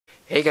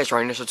Hey guys,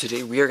 Ryan. So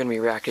today we are going to be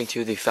reacting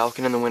to the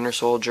Falcon and the Winter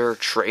Soldier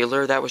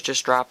trailer that was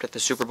just dropped at the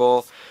Super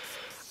Bowl.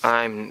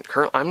 I'm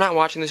not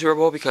watching the Super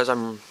Bowl because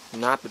I'm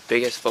not the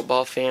biggest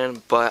football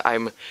fan, but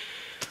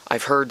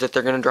I've heard that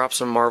they're going to drop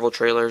some Marvel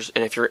trailers,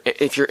 and if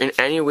you're in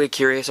any way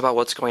curious about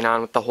what's going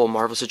on with the whole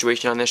Marvel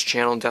situation on this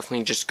channel,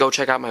 definitely just go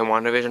check out my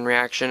WandaVision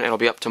reaction. It'll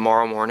be up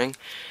tomorrow morning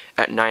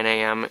at 9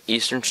 a.m.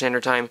 Eastern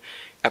Standard Time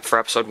for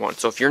episode 1.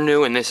 So if you're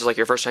new and this is like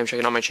your first time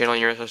checking out my channel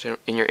and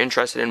you're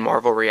interested in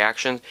Marvel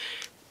reactions,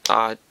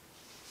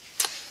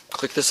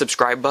 click the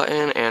subscribe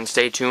button and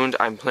stay tuned.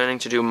 I'm planning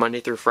to do Monday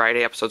through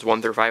Friday episodes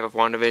 1 through 5 of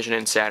WandaVision,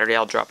 and Saturday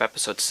I'll drop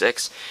episode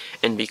 6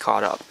 and be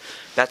caught up.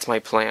 That's my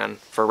plan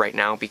for right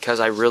now, because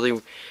I'm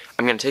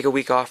going to take a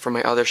week off from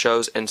my other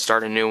shows and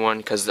start a new one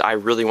because I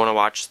really want to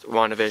watch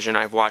WandaVision.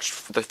 I've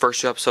watched the first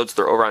 2 episodes.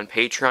 They're over on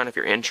Patreon if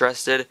you're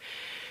interested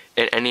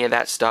in any of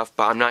that stuff,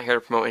 but I'm not here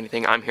to promote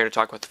anything. I'm here to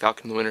talk about the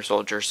Falcon and the Winter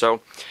Soldier.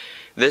 So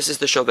this is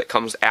the show that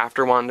comes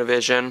after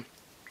WandaVision.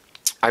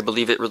 I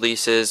believe it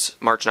releases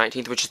March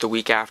 19th, which is the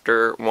week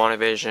after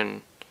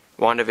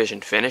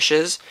WandaVision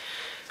finishes.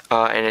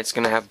 And it's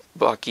going to have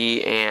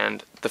Bucky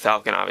and the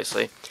Falcon,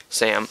 obviously,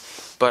 Sam.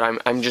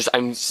 But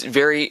I'm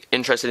very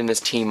interested in this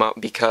team up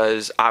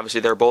because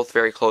obviously they're both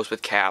very close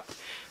with Cap.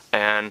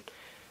 And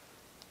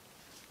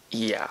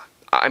yeah,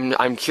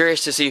 I'm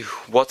curious to see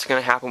what's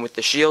going to happen with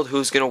the shield,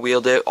 who's going to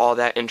wield it, all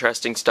that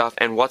interesting stuff,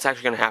 and what's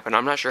actually going to happen.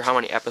 I'm not sure how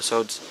many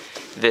episodes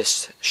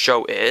this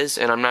show is,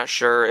 and I'm not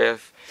sure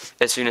if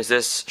as soon as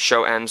this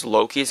show ends,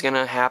 Loki's going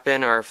to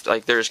happen, or if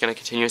like they're just going to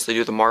continuously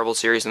do the Marvel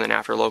series, and then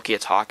after Loki,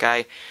 it's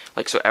Hawkeye.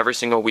 Like, so every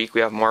single week we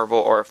have Marvel,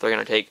 or if they're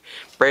going to take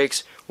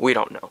breaks, we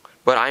don't know.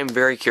 But I'm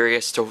very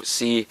curious to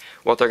see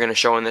what they're going to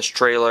show in this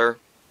trailer.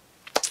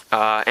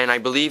 And I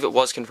believe it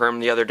was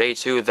confirmed the other day,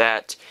 too,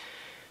 that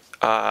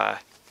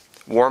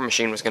War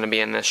Machine was going to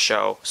be in this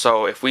show.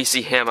 So if we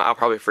see him, I'll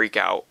probably freak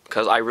out,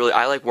 because I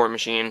like War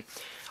Machine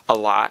a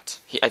lot.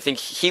 I think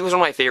he was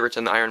one of my favorites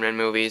in the Iron Man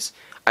movies.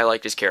 I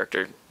liked his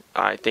character.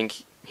 I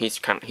think he's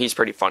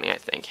pretty funny. I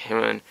think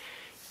him and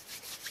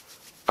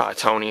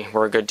Tony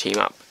were a good team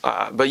up.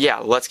 But yeah,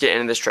 let's get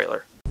into this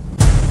trailer.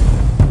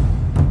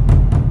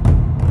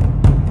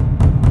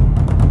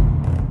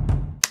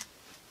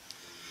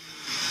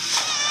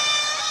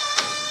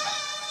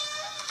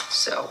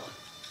 So,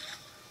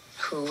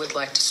 who would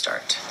like to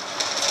start?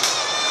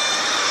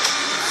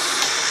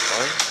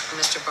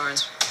 Mr.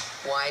 Barnes,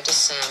 why does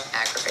Sam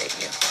aggravate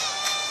you?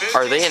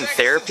 Are they in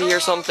therapy or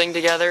something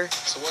together?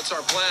 So what's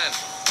our plan?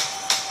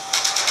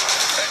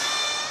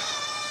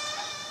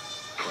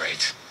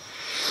 Great.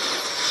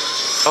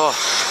 Oh,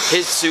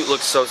 his suit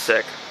looks so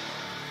sick.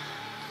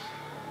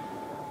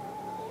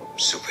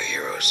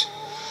 Superheroes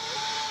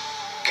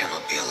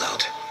cannot be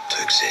allowed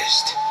to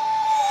exist.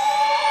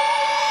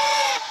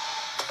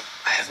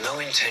 I have no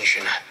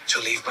intention to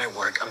leave my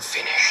work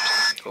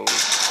unfinished. Oh.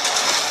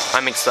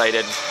 I'm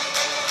excited.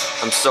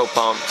 I'm so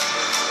pumped.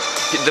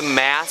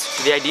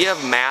 The idea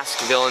of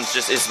masked villains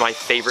just is my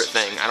favorite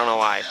thing. I don't know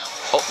why.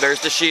 Oh,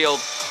 there's the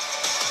shield.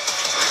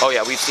 Oh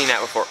yeah, we've seen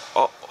that before.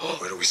 Oh.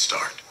 Where do we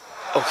start?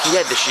 Oh, he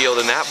had the shield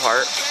in that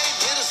part.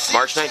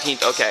 March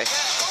 19th, okay.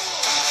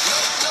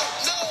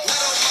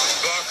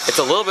 It's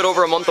a little bit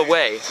over a month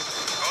away.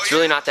 It's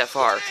really not that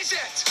far.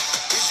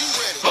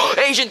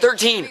 Agent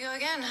 13! Here we go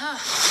again, huh?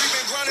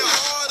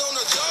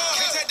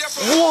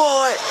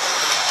 What?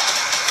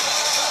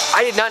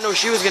 I did not know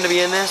she was going to be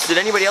in this. Did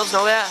anybody else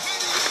know that?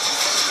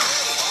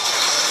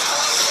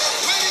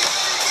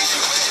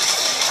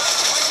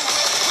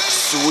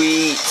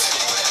 Sweet.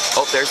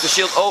 Oh, there's the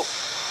shield. Oh.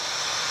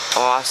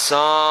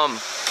 Awesome.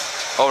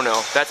 Oh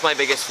no, that's my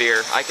biggest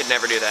fear. I could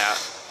never do that.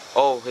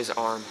 Oh, his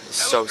arm is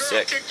so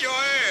sick. Kick your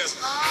ass.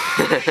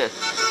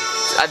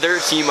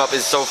 Their team up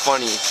is so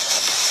funny.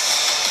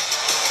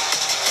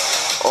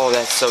 Oh,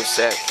 that's so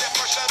sick.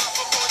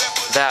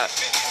 That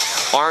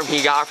arm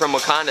he got from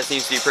Wakanda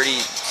seems to be pretty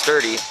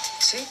sturdy.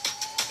 See?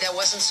 That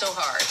wasn't so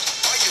hard.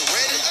 Are you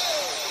ready?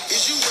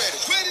 Is you ready?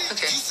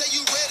 Okay. You say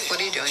you ready? What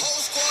are you doing?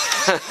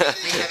 Are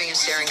you having a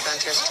staring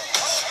contest?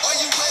 Are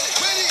you ready?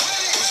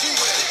 Is you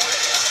ready?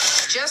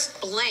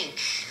 Just blink.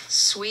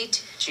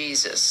 Sweet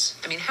Jesus.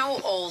 I mean, how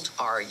old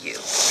are you?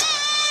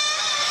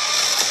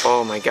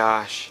 Oh my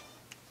gosh.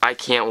 I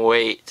can't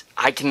wait.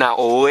 I cannot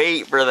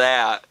wait for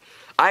that.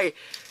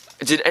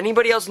 Did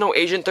anybody else know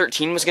Agent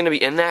 13 was going to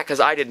be in that? Because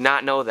I did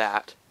not know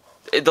that.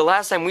 The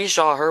last time we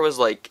saw her was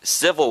like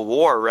Civil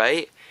War,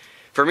 right?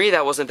 For me,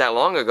 that wasn't that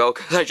long ago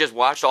because I just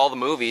watched all the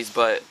movies,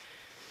 but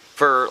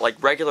for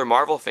like regular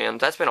Marvel fans,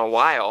 that's been a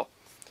while.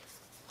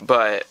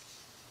 But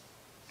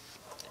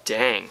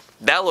dang,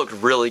 that looked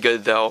really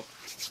good though.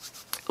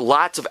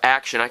 Lots of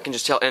action, I can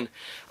just tell. And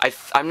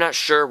I'm not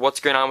sure what's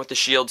going on with the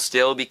shield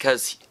still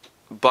because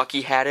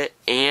Bucky had it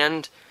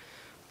and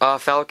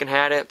Falcon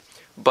had it.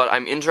 But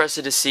I'm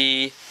interested to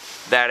see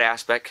that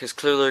aspect because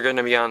clearly they're going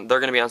to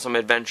be on some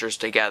adventures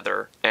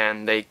together,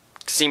 and they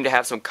seem to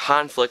have some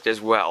conflict as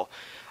well.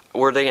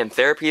 Were they in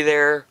therapy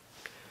there?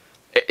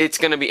 It's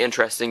going to be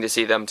interesting to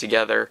see them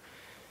together.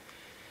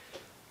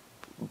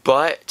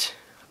 But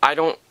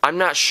I'm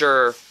not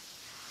sure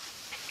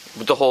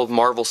with the whole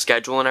Marvel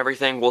schedule and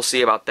everything. We'll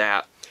see about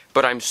that.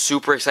 But I'm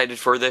super excited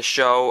for this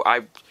show.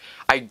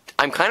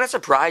 I'm kind of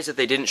surprised that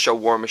they didn't show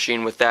War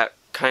Machine with that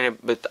kind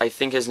of, but I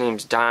think his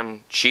name's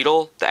Don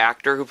Cheadle, the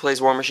actor who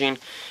plays War Machine.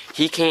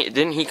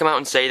 Didn't he come out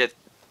and say that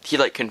he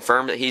like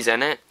confirmed that he's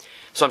in it?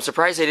 So I'm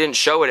surprised they didn't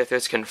show it if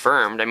it's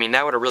confirmed. I mean,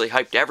 that would have really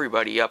hyped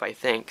everybody up, I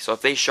think. So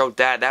if they showed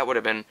that, that would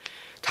have been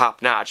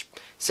top notch.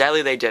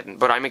 Sadly, they didn't.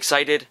 But I'm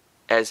excited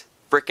as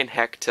frickin'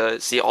 heck to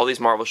see all these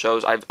Marvel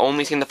shows. I've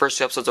only seen the first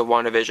 2 episodes of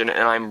WandaVision,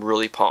 and I'm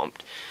really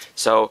pumped.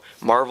 So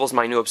Marvel's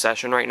my new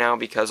obsession right now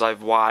because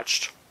I've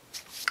watched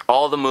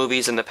all the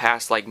movies in the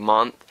past like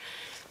month,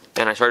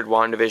 and I started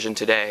WandaVision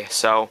today.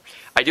 So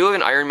I do have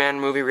an Iron Man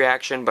movie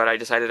reaction, but I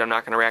decided I'm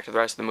not going to react to the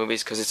rest of the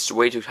movies because it's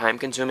way too time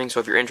consuming. So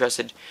if you're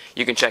interested,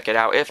 you can check it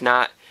out. If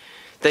not,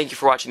 thank you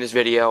for watching this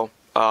video.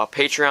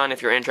 Patreon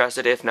if you're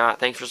interested. If not,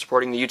 thanks for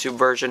supporting the YouTube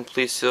version.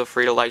 Please feel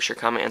free to like, share,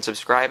 comment, and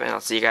subscribe, and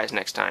I'll see you guys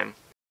next time.